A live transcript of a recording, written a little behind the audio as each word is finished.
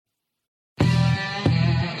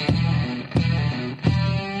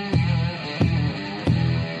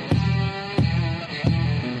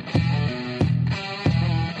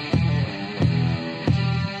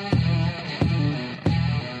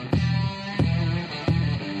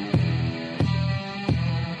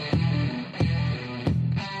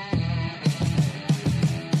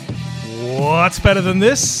Lots better than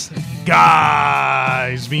this.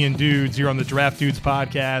 Guys, me and dudes here on the Draft Dudes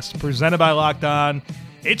podcast, presented by Locked On.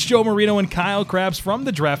 It's Joe Marino and Kyle Krabs from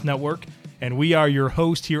the Draft Network, and we are your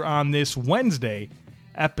host here on this Wednesday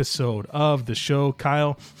episode of the show.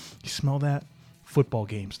 Kyle, you smell that? Football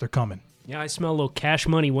games, they're coming. Yeah, I smell a little Cash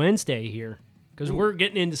Money Wednesday here because we're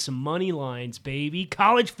getting into some money lines, baby.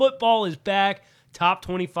 College football is back, top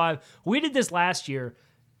 25. We did this last year,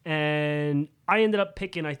 and I ended up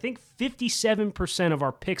picking, I think, 57% of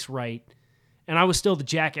our picks right, and I was still the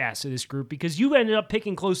jackass of this group because you ended up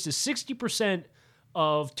picking close to 60%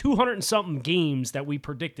 of 200 and something games that we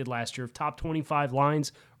predicted last year of top 25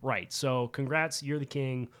 lines right. So congrats, you're the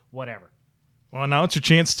king, whatever. Well, now it's your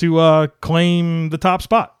chance to claim the top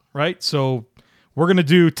spot, right? So we're going to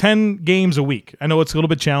do 10 games a week. I know it's a little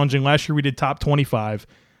bit challenging. Last year we did top 25.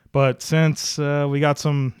 But since we got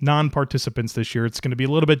some non-participants this year, it's going to be a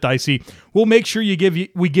little bit dicey. We'll make sure we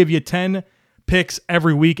give you 10 picks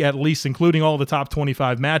every week at least, including all the top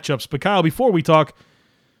 25 matchups. But Kyle, before we talk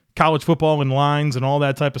college football and lines and all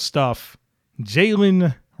that type of stuff,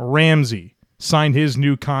 Jalen Ramsey signed his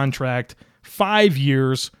new contract, 5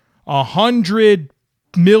 years, $100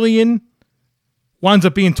 million. Winds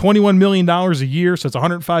up being $21 million a year, so it's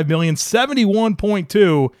 $105 million,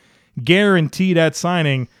 71.2 guaranteed at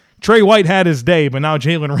signing. Trey White had his day, but now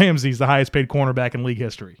Jalen Ramsey's the highest paid cornerback in league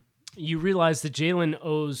history. You realize that Jalen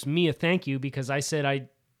owes me a thank you because I said I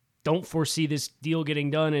don't foresee this deal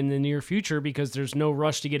getting done in the near future because there's no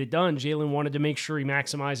rush to get it done. Jalen wanted to make sure he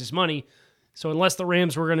maximized his money. So unless the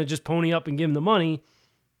Rams were going to just pony up and give him the money,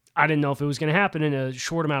 I didn't know if it was going to happen in a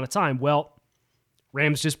short amount of time. Well,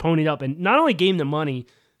 Rams just ponied up and not only gave him the money,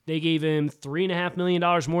 they gave him $3.5 million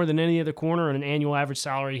more than any other corner and an annual average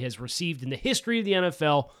salary he has received in the history of the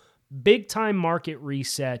NFL. Big-time market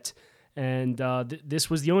reset. And this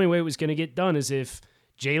was the only way it was going to get done is if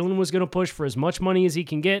Jalen was going to push for as much money as he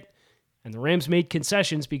can get, and the Rams made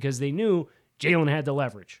concessions because they knew Jalen had the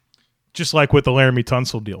leverage. Just like with the Laramie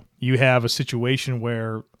Tunsil deal, you have a situation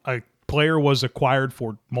where a player was acquired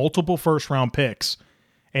for multiple first-round picks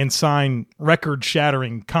and signed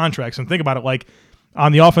record-shattering contracts. And think about it, like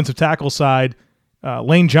on the offensive tackle side,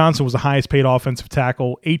 Lane Johnson was the highest paid offensive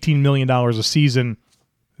tackle, $18 million a season.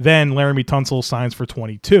 Then Laramie Tunsil signs for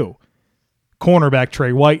 22. Cornerback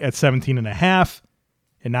Trey White at 17.5.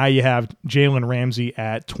 And now you have Jalen Ramsey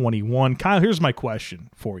at 21. Kyle, here's my question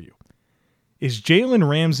for you. Is Jalen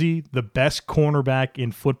Ramsey the best cornerback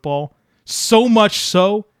in football? So much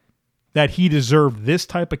so that he deserved this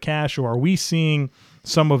type of cash, or are we seeing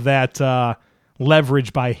some of that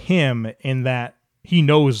leverage by him in that he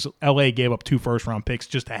knows LA gave up 2 first-round picks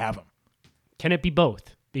just to have him? Can it be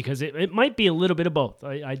both? Because it might be a little bit of both.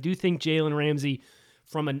 I do think Jalen Ramsey,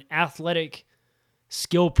 from an athletic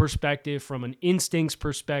skill perspective, from an instincts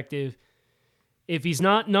perspective, if he's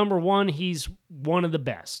not number one, he's one of the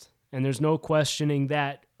best. And there's no questioning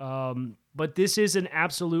that. But this is an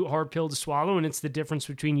absolute hard pill to swallow, and it's the difference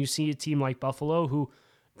between you see a team like Buffalo who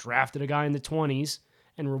drafted a guy in the 20s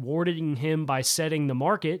and rewarding him by setting the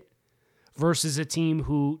market versus a team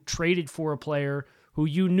who traded for a player who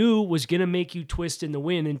you knew was going to make you twist in the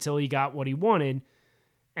wind until he got what he wanted.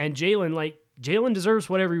 And Jalen deserves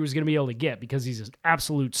whatever he was going to be able to get because he's an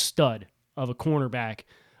absolute stud of a cornerback.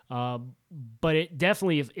 But it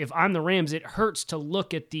definitely, if I'm the Rams, it hurts to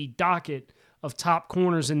look at the docket of top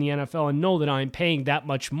corners in the NFL and know that I'm paying that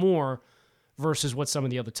much more versus what some of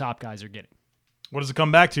the other top guys are getting. What does it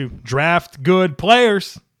come back to? Draft good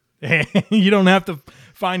players. You don't have to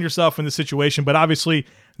find yourself in the situation, but obviously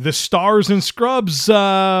the stars and scrubs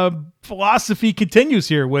philosophy continues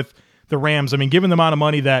here with the Rams. I mean, given the amount of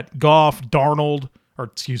money that Donald,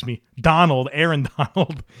 Aaron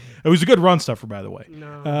Donald, it was a good run stuffer, by the way.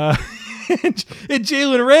 No. And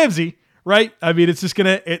Jalen Ramsey, right? I mean, it's just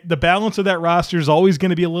the balance of that roster is always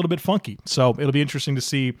going to be a little bit funky. So it'll be interesting to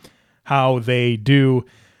see how they do.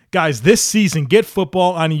 Guys, this season, get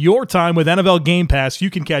football on your time with NFL Game Pass. You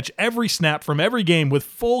can catch every snap from every game with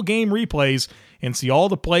full game replays and see all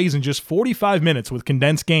the plays in just 45 minutes with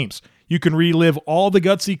condensed games. You can relive all the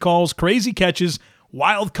gutsy calls, crazy catches,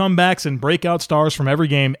 wild comebacks, and breakout stars from every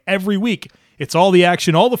game every week. It's all the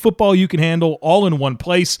action, all the football you can handle, all in one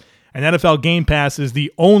place. And NFL Game Pass is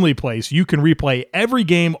the only place you can replay every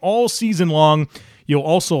game all season long. You'll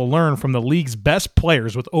also learn from the league's best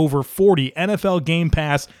players with over 40 NFL Game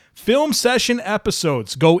Pass film session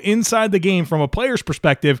episodes. Go inside the game from a player's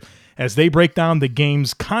perspective as they break down the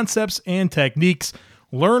game's concepts and techniques.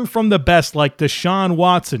 Learn from the best like Deshaun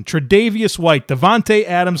Watson, Tre'Davious White, Devontae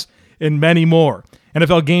Adams, and many more.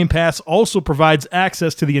 NFL Game Pass also provides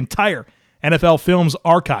access to the entire NFL Films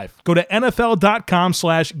archive. Go to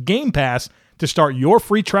NFL.com/Game Pass to start your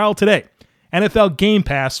free trial today. NFL Game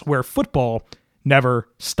Pass, where football never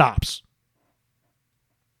stops.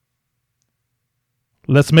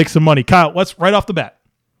 Let's make some money. Kyle, let's right off the bat.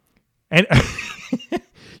 And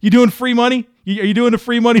you doing free money? Are you doing a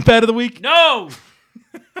free money bet of the week? No!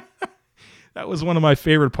 That was one of my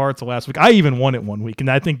favorite parts of last week. I even won it one week,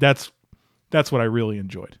 and I think that's what I really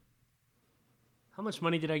enjoyed. How much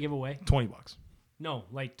money did I give away? $20. No,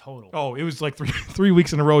 like total. Oh, it was like three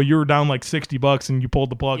weeks in a row. You were down like $60 and you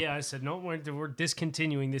pulled the plug. Yeah, I said, no, we're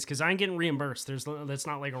discontinuing this because I ain't getting reimbursed. That's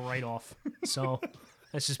not like a write-off. So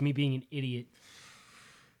that's just me being an idiot.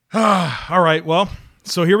 All right, well,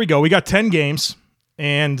 so here we go. We got 10 games,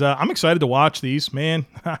 and I'm excited to watch these, man.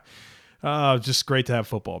 Just great to have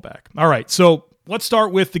football back. All right, so let's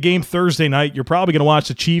start with the game Thursday night. You're probably going to watch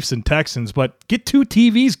the Chiefs and Texans, but get two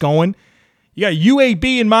TVs going. You got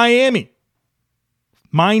UAB in Miami.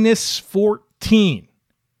 -14.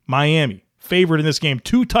 Miami, favored in this game.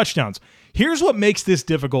 2 touchdowns. Here's what makes this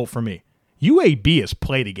difficult for me. UAB has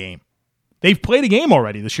played a game. They've played a game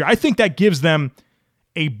already this year. I think that gives them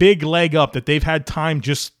a big leg up that they've had time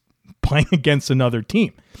just playing against another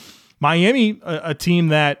team. Miami, a team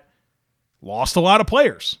that lost a lot of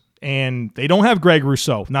players, and they don't have Greg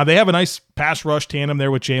Rousseau. Now, they have a nice pass rush tandem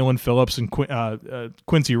there with Jalen Phillips and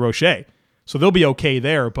Quincy Roche, so they'll be okay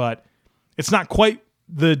there, but it's not quite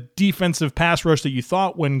the defensive pass rush that you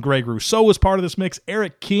thought when Greg Rousseau was part of this mix.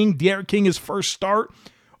 D'Eriq King, his first start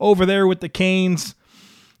over there with the Canes.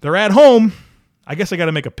 They're at home. I guess I got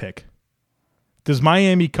to make a pick. Does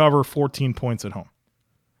Miami cover 14 points at home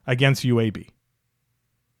against UAB?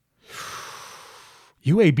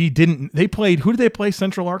 UAB didn't. They played. Who did they play?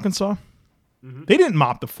 Central Arkansas. Mm-hmm. They didn't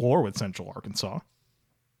mop the floor with Central Arkansas.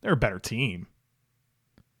 They're a better team.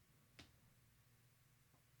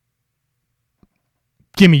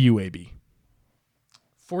 Give me UAB.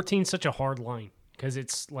 14 is such a hard line because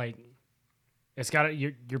it's like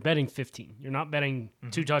you're betting 15. You're not betting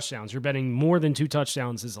 2 touchdowns. You're betting more than 2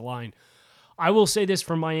 touchdowns is the line. I will say this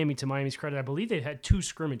from Miami, to Miami's credit. I believe they've had 2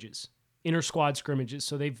 scrimmages, inter-squad scrimmages.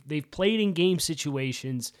 So they've played in game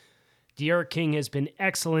situations. D'Eriq King has been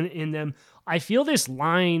excellent in them. I feel this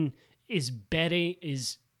line is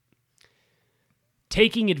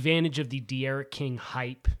taking advantage of the D'Eriq King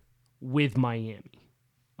hype with Miami.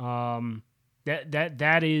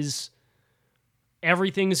 That is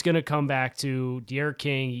everything is going to come back to D'Eriq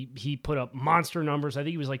King. He put up monster numbers. I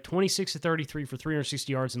think he was like 26 to 33 for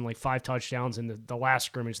 360 yards and like 5 touchdowns in the last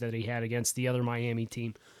scrimmage that he had against the other Miami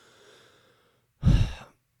team.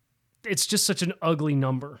 It's just such an ugly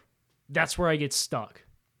number. That's where I get stuck.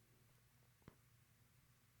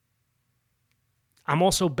 I'm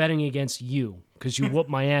also betting against you because you whooped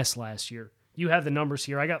my ass last year. You have the numbers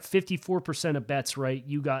here. I got 54% of bets right.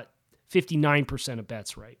 You got 59% of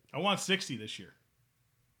bets right. I want 60 this year.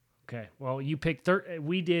 Okay. Well, you picked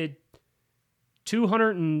we did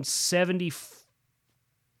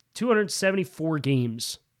 274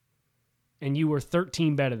 games, and you were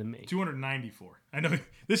 13 better than me. 294. I know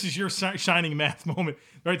this is your shining math moment,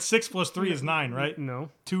 right? 6 plus 3 is 9, right? No.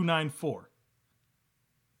 294.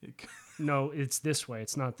 No, it's this way.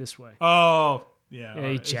 It's not this way. Oh, yeah.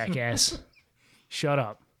 Hey, jackass. Shut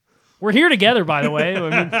up. We're here together, by the way. I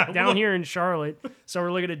mean, down here in Charlotte. So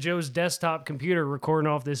we're looking at Joe's desktop computer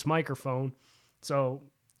recording off this microphone. So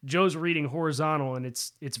Joe's reading horizontal and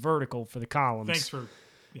it's vertical for the columns. Thanks for...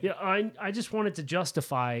 Yeah, I just wanted to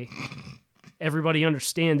justify everybody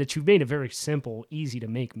understand that you've made a very simple, easy to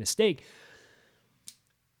make mistake.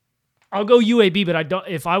 I'll go UAB, but I don't.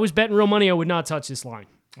 If I was betting real money, I would not touch this line.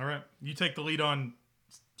 All right. You take the lead on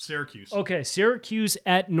Syracuse. Okay, Syracuse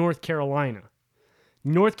at North Carolina.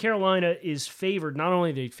 North Carolina is favored. Not only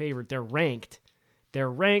are they favored, they're ranked. They're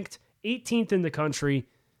ranked 18th in the country,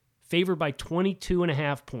 favored by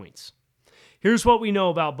 22.5 points. Here's what we know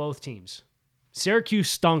about both teams. Syracuse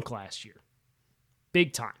stunk last year.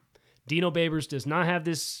 Big time. Dino Babers does not have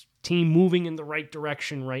this team moving in the right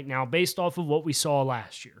direction right now based off of what we saw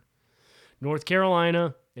last year. North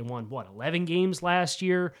Carolina, they won, 11 games last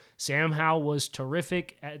year. Sam Howell was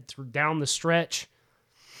terrific down the stretch.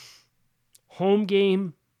 Home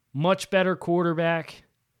game, much better quarterback.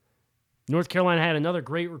 North Carolina had another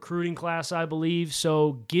great recruiting class, I believe.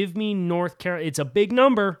 So give me North Carolina. It's a big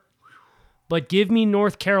number, but give me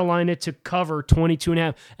North Carolina to cover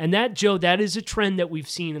 22.5. And that, Joe, that is a trend that we've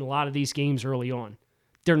seen in a lot of these games early on.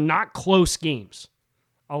 They're not close games.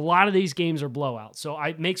 A lot of these games are blowouts. So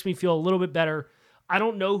it makes me feel a little bit better. I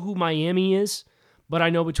don't know who Miami is, but I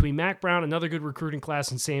know between Mac Brown, another good recruiting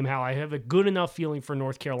class, and Sam Howell, I have a good enough feeling for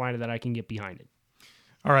North Carolina that I can get behind it.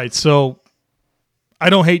 All right, so I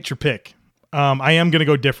don't hate your pick. I am going to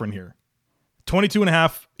go different here.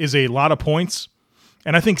 22.5 is a lot of points.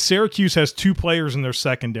 And I think Syracuse has two players in their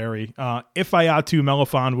secondary, Ifeatu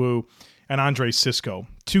Melifonwu and Andre Sisco.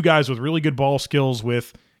 Two guys with really good ball skills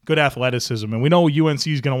with good athleticism. And we know UNC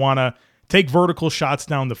is going to want to take vertical shots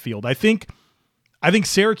down the field. I think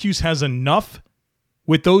Syracuse has enough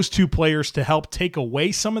with those two players to help take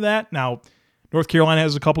away some of that. Now, North Carolina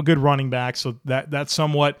has a couple good running backs, so that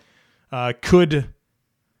somewhat could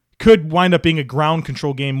wind up being a ground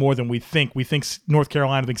control game more than we think. We think North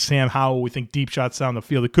Carolina, thinks Sam Howell, we think deep shots down the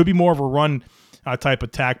field. It could be more of a run type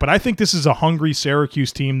attack, but I think this is a hungry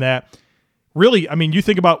Syracuse team that really, I mean, you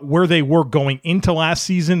think about where they were going into last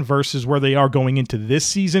season versus where they are going into this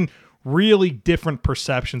season, really different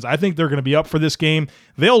perceptions. I think they're going to be up for this game.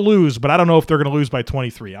 They'll lose, but I don't know if they're going to lose by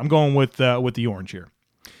 23. I'm going with the orange here.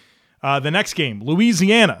 The next game,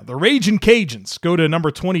 Louisiana, the Ragin' Cajuns go to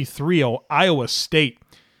number 23, Iowa State.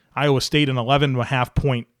 Iowa State, an 11.5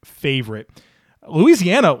 point favorite.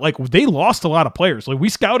 Louisiana, like, they lost a lot of players. Like, we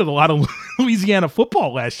scouted a lot of Louisiana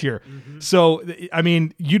football last year. Mm-hmm. So, I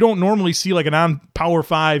mean, you don't normally see like a non-Power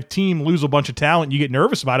 5 team lose a bunch of talent. You get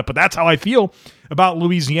nervous about it, but that's how I feel about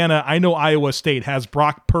Louisiana. I know Iowa State has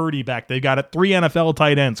Brock Purdy back. They've got 3 NFL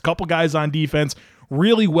tight ends, couple guys on defense,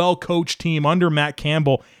 really well-coached team under Matt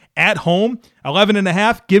Campbell. At home,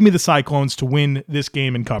 11.5, give me the Cyclones to win this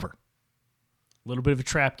game and cover. A little bit of a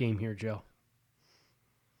trap game here, Joe.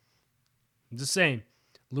 I'm just saying,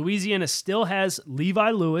 Louisiana still has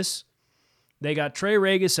Levi Lewis. They got Trey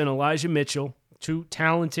Regis and Elijah Mitchell, two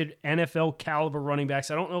talented NFL caliber running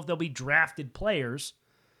backs. I don't know if they'll be drafted players.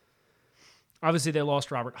 Obviously, they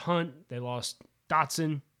lost Robert Hunt. They lost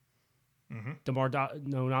Dotson. Mm-hmm.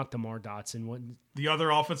 Not DeMar Dotson. The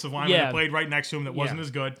other offensive lineman that played right next to him that wasn't as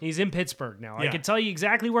good. He's in Pittsburgh now. Yeah. I can tell you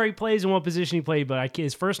exactly where he plays and what position he played, but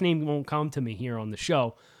his first name won't come to me here on the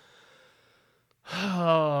show.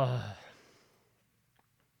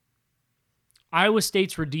 Iowa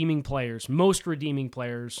State's most redeeming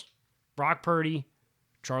players, Brock Purdy,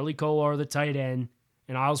 Charlie Kolar, the tight end,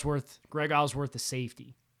 and Greg Ellsworth, the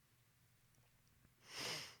safety.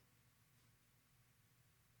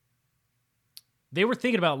 They were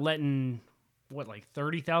thinking about letting,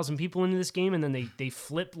 30,000 people into this game, and then they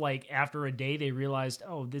flipped, after a day, they realized,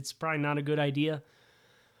 that's probably not a good idea.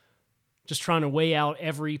 Just trying to weigh out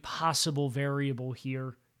every possible variable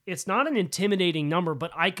here. It's not an intimidating number,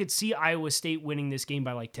 but I could see Iowa State winning this game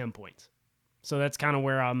by 10 points. So that's kind of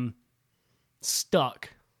where I'm stuck.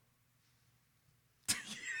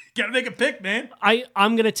 Gotta make a pick, man.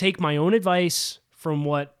 I'm going to take my own advice from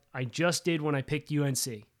what I just did when I picked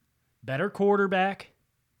UNC. Better quarterback.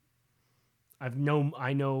 I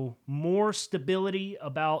know more stability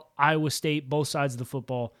about Iowa State, both sides of the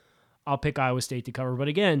football. I'll pick Iowa State to cover. But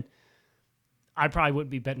again, I probably wouldn't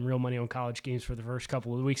be betting real money on college games for the first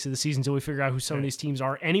couple of weeks of the season until we figure out who some of these teams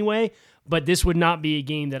are anyway. But this would not be a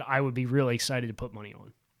game that I would be really excited to put money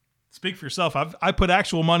on. Speak for yourself. I put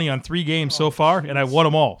actual money on 3 games so far, and I won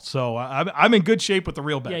them all. So I'm in good shape with the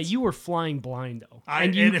real bets. Yeah, you were flying blind, though.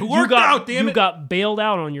 And it worked out, damn it. You got bailed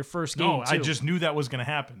out on your first game, No, I just knew that was going to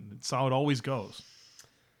happen. It's how it always goes.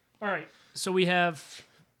 All right, so we have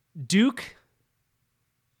Duke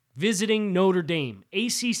visiting Notre Dame.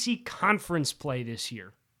 ACC conference play this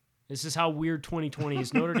year. This is how weird 2020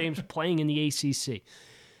 is. Notre Dame's playing in the ACC.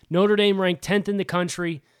 Notre Dame ranked 10th in the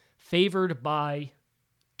country, favored by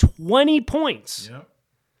 20 points. Yep.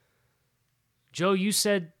 Joe, you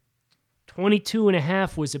said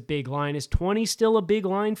 22.5 was a big line. Is 20 still a big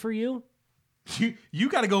line for you? You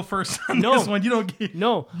got to go first on this one. You don't get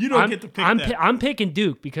to pick that. I'm picking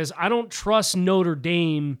Duke because I don't trust Notre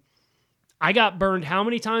Dame. I got burned how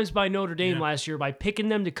many times by Notre Dame last year by picking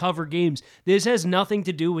them to cover games. This has nothing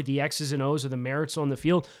to do with the X's and O's or the merits on the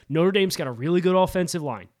field. Notre Dame's got a really good offensive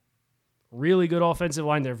line. Really good offensive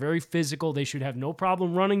line. They're very physical. They should have no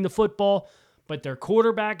problem running the football, but their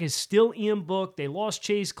quarterback is still Ian Book. They lost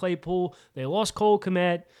Chase Claypool. They lost Cole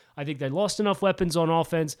Kmet. I think they lost enough weapons on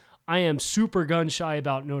offense. I am super gun-shy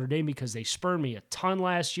about Notre Dame because they spurned me a ton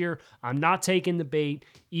last year. I'm not taking the bait,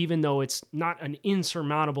 even though it's not an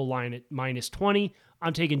insurmountable line at minus 20.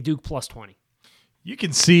 I'm taking Duke plus 20. You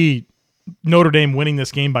can see Notre Dame winning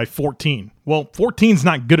this game by 14. Well, 14 is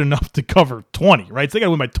not good enough to cover 20, right? So they got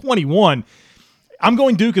to win by 21. I'm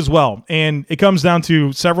going Duke as well, and it comes down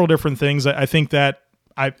to several different things. I think that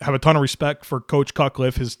I have a ton of respect for Coach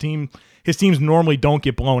Cutcliffe. His teams normally don't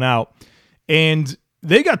get blown out, and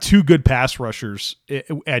they got 2 good pass rushers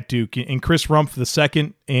at Duke, and Chris Rumpf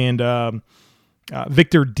II and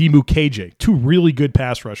Victor Dimukeje, 2 really good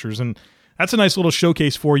pass rushers. And that's a nice little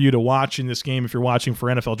showcase for you to watch in this game if you're watching for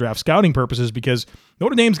NFL draft scouting purposes, because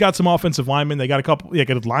Notre Dame's got some offensive linemen. They got a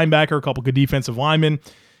good linebacker, a couple good defensive linemen.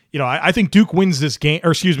 I think Duke wins this game, or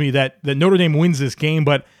excuse me, that Notre Dame wins this game,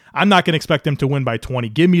 but I'm not going to expect them to win by 20.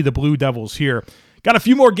 Give me the Blue Devils here. Got a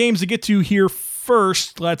few more games to get to here.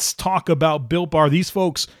 First, let's talk about Built Bar. These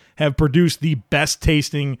folks have produced the best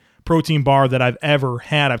tasting protein bar that I've ever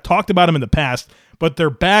had. I've talked about them in the past, but they're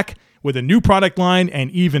back with a new product line and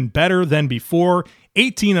even better than before.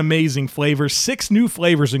 18 amazing flavors, 6 new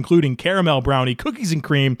flavors, including caramel brownie, cookies and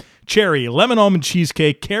cream, cherry, lemon almond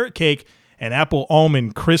cheesecake, carrot cake, and apple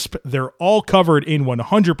almond crisp. They're all covered in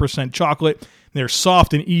 100% chocolate. They're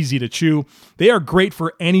soft and easy to chew. They are great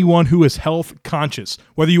for anyone who is health conscious.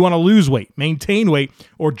 Whether you want to lose weight, maintain weight,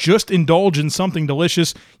 or just indulge in something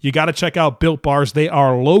delicious, you got to check out Built Bars. They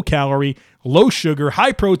are low calorie, low sugar,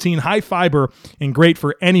 high protein, high fiber, and great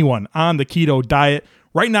for anyone on the keto diet.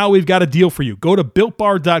 Right now, we've got a deal for you. Go to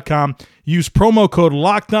BuiltBar.com, use promo code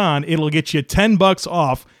LOCKEDON. It'll get you $10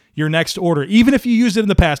 off your next order. Even if you used it in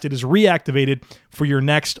the past, it is reactivated for your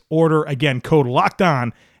next order. Again, code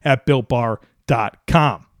LOCKEDON at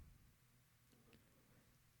BuiltBar.com.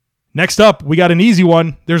 Next up, we got an easy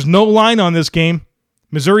one. There's no line on this game.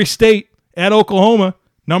 Missouri State at Oklahoma,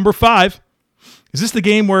 number 5. Is this the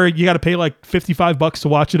game where you got to pay like $55 to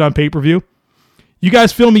watch it on pay-per-view? You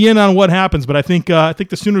guys fill me in on what happens, but I think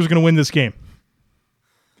the Sooners are going to win this game.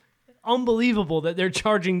 Unbelievable that they're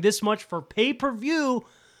charging this much for pay-per-view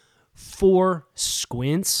for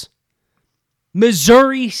squints.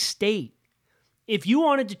 Missouri State. If you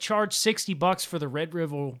wanted to charge $60 for the Red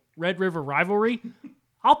River rivalry,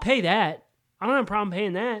 I'll pay that. I don't have a problem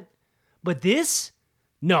paying that. But this,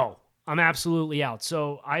 no, I'm absolutely out.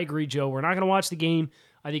 So I agree, Joe. We're not going to watch the game.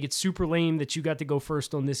 I think it's super lame that you got to go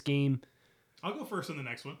first on this game. I'll go first on the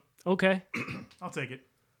next one. Okay. I'll take it.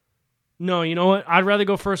 No, you know what? I'd rather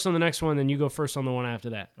go first on the next one than you go first on the one after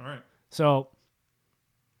that. All right. So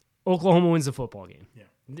Oklahoma wins the football game.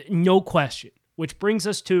 Yeah. No question. Which brings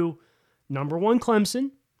us to number 1,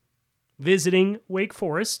 Clemson, visiting Wake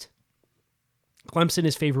Forest. Clemson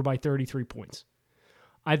is favored by 33 points.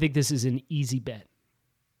 I think this is an easy bet.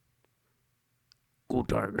 Go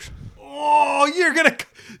Tigers. Oh, you're going to...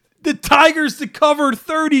 The Tigers to cover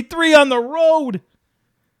 33 on the road.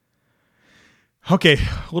 Okay,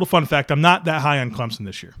 a little fun fact. I'm not that high on Clemson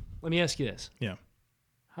this year. Let me ask you this. Yeah.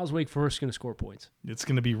 How's Wake Forest going to score points? It's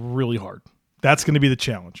going to be really hard. That's going to be the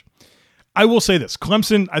challenge. I will say this.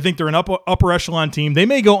 Clemson, I think they're an upper echelon team. They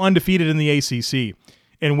may go undefeated in the ACC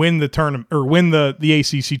and win the tournament or win the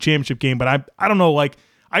ACC championship game, but I don't know, like,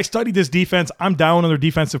 I studied this defense. I'm down on their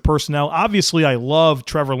defensive personnel. Obviously, I love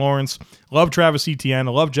Trevor Lawrence, love Travis Etienne,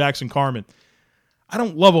 I love Jackson Carman. I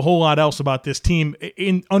don't love a whole lot else about this team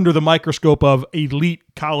under the microscope of elite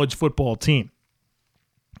college football team.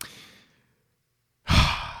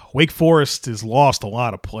 Wake Forest has lost a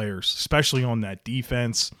lot of players, especially on that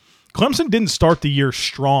defense. Clemson didn't start the year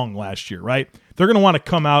strong last year, right? They're going to want to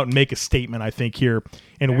come out and make a statement, I think, here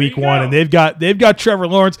in week 1. And they've got Trevor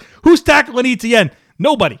Lawrence. Who's tackling Etienne?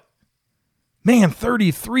 Nobody. Man,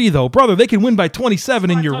 33 though, brother. They can win by 27,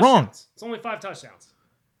 and you're wrong. It's only 5 touchdowns.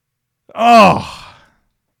 Oh,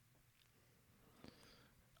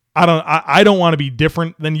 I don't want to be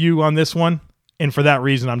different than you on this one, and for that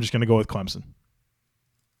reason, I'm just going to go with Clemson.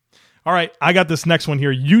 All right, I got this next one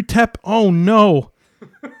here. UTEP. Oh no.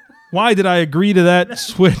 Why did I agree to that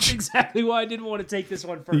switch? That's exactly why I didn't want to take this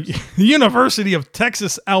one first. The University of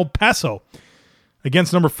Texas El Paso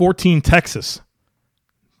against number 14 Texas.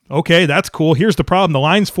 Okay, that's cool. Here's the problem. The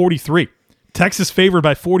line's 43. Texas favored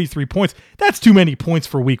by 43 points. That's too many points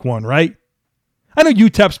for week 1, right? I know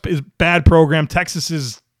UTEP's is a bad program. Texas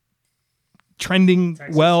is trending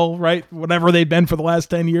well, right? Whatever they've been for the last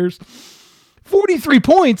 10 years. 43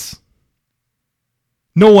 points?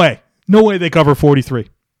 No way. No way they cover 43.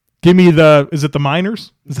 Give me is it the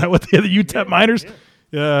Miners? Is that what the UTEP Miners?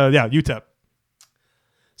 Yeah, UTEP.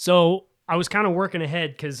 So I was kind of working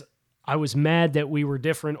ahead because I was mad that we were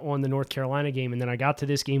different on the North Carolina game, and then I got to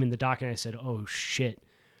this game in the doc, and I said, oh, shit.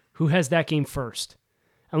 Who has that game first?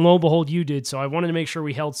 And lo and behold, you did, so I wanted to make sure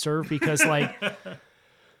we held serve because, like,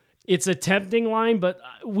 it's a tempting line, but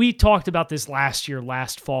we talked about this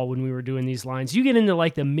last fall when we were doing these lines. You get into,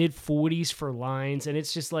 like, the mid-40s for lines, and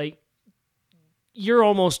it's just like, you're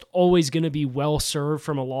almost always going to be well served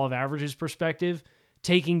from a law of averages perspective,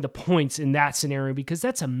 taking the points in that scenario because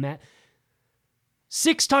that's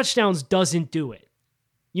 6 touchdowns doesn't do it.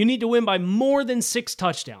 You need to win by more than 6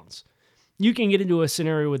 touchdowns. You can get into a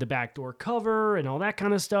scenario with a backdoor cover and all that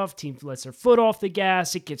kind of stuff. Team lets their foot off the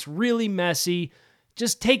gas. It gets really messy.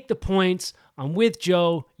 Just take the points. I'm with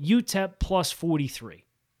Joe. UTEP plus 43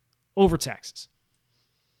 over Texas.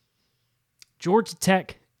 Georgia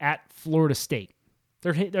Tech at Florida State.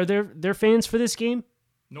 Are there fans for this game?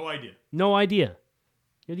 No idea. No idea.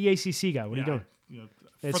 You're the ACC guy. What are you doing?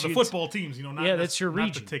 For the football teams, that's your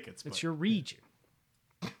region. Not the tickets. That's your region.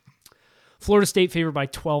 Florida State favored by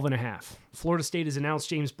 12.5. Florida State has announced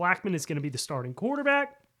James Blackman is going to be the starting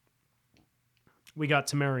quarterback. We got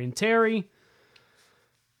Tamarian Terry.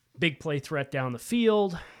 Big play threat down the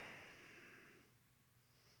field.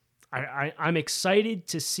 I'm excited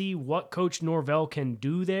to see what Coach Norvell can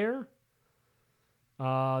do there.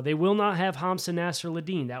 They will not have Hamza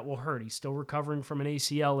Nasser-Ladin. That will hurt. He's still recovering from an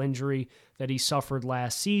ACL injury that he suffered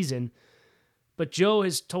last season. But Joe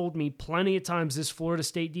has told me plenty of times this Florida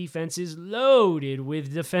State defense is loaded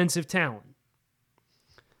with defensive talent.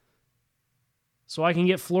 So I can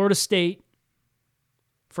get Florida State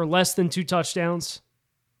for less than 2 touchdowns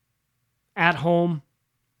at home.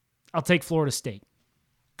 I'll take Florida State.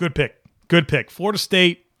 Good pick. Florida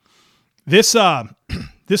State. This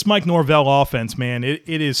Mike Norvell offense, man, it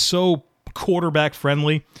is so quarterback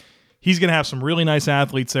friendly. He's going to have some really nice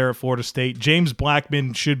athletes there at Florida State. James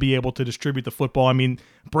Blackman should be able to distribute the football. I mean,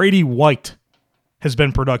 Brady White has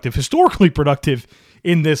been productive, historically productive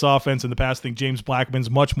in this offense in the past. I think James Blackman's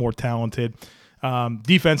much more talented.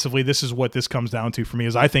 Defensively, this is what this comes down to for me,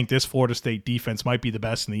 is I think this Florida State defense might be the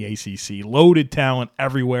best in the ACC. Loaded talent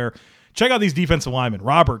everywhere. Check out these defensive linemen: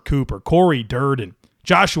 Robert Cooper, Corey Durden,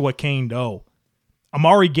 Joshua Kane-Doe,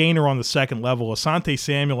 Amari Gaynor on the second level, Asante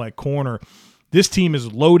Samuel at corner. This team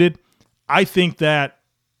is loaded. I think that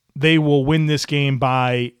they will win this game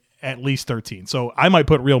by at least 13. So I might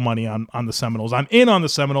put real money on the Seminoles. I'm in on the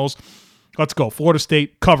Seminoles. Let's go. Florida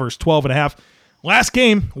State covers 12.5. Last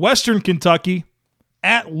game, Western Kentucky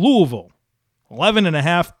at Louisville.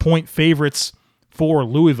 11.5 point favorites for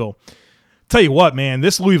Louisville. Tell you what, man,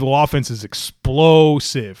 this Louisville offense is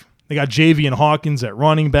explosive. They got Javian Hawkins at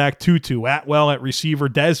running back, Tutu Atwell at receiver,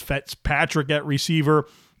 Des Fitzpatrick at receiver,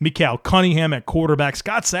 Mikael Cunningham at quarterback.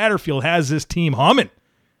 Scott Satterfield has this team humming.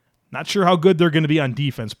 Not sure how good they're going to be on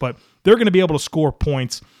defense, but they're going to be able to score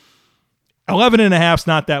points. 11.5 is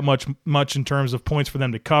not that much in terms of points for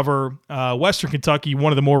them to cover. Western Kentucky,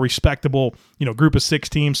 one of the more respectable, group of 6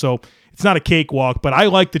 teams, so it's not a cakewalk, but I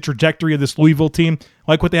like the trajectory of this Louisville team.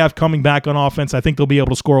 I like what they have coming back on offense. I think they'll be able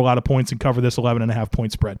to score a lot of points and cover this 11.5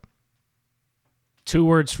 point spread. 2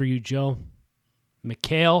 words for you, Joe.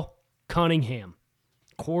 Mikael Cunningham,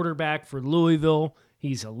 quarterback for Louisville.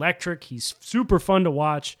 He's electric. He's super fun to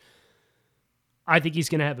watch. I think he's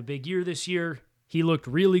going to have a big year this year. He looked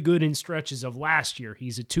really good in stretches of last year.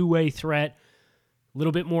 He's a two-way threat, a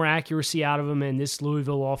little bit more accuracy out of him, and this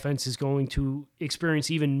Louisville offense is going to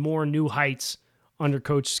experience even more new heights under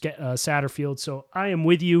Coach Satterfield. So I am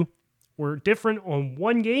with you. We're different on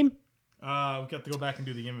one game. We've got to go back and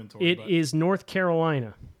do the inventory. It is North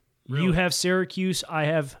Carolina. Really? You have Syracuse. I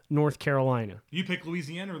have North Carolina. You pick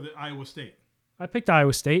Louisiana or Iowa State? I picked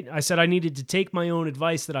Iowa State. I said I needed to take my own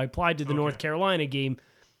advice that I applied to the North Carolina game.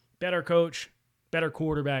 Better coach, better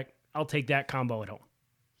quarterback. I'll take that combo at home.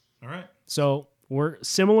 All right. So we're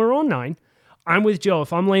similar on 9. I'm with Joe.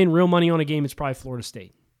 If I'm laying real money on a game, it's probably Florida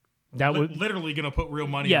State. That would literally going to put real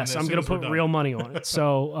money on this. Yes, I'm going to put real money on it.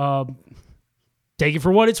 So take it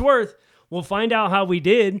for what it's worth. We'll find out how we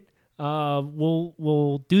did.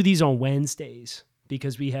 We'll do these on Wednesdays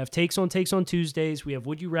because we have takes on Tuesdays. We have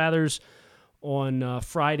Would You Rathers on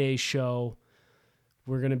Friday's show.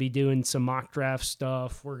 We're going to be doing some mock draft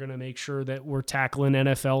stuff. We're going to make sure that we're tackling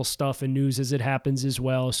NFL stuff and news as it happens as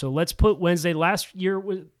well. So let's put Wednesday. Last year,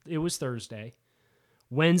 it was Thursday.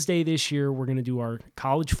 Wednesday this year, we're going to do our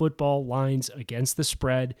college football lines against the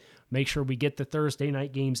spread. Make sure we get the Thursday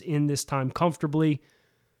night games in this time comfortably.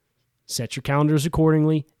 Set your calendars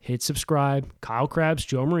accordingly. Hit subscribe. Kyle Krabs,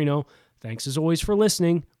 Joe Marino. Thanks as always for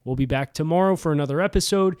listening. We'll be back tomorrow for another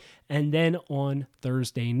episode. And then on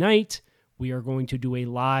Thursday night, we are going to do a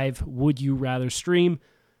live Would You Rather stream.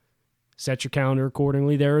 Set your calendar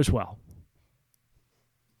accordingly there as well.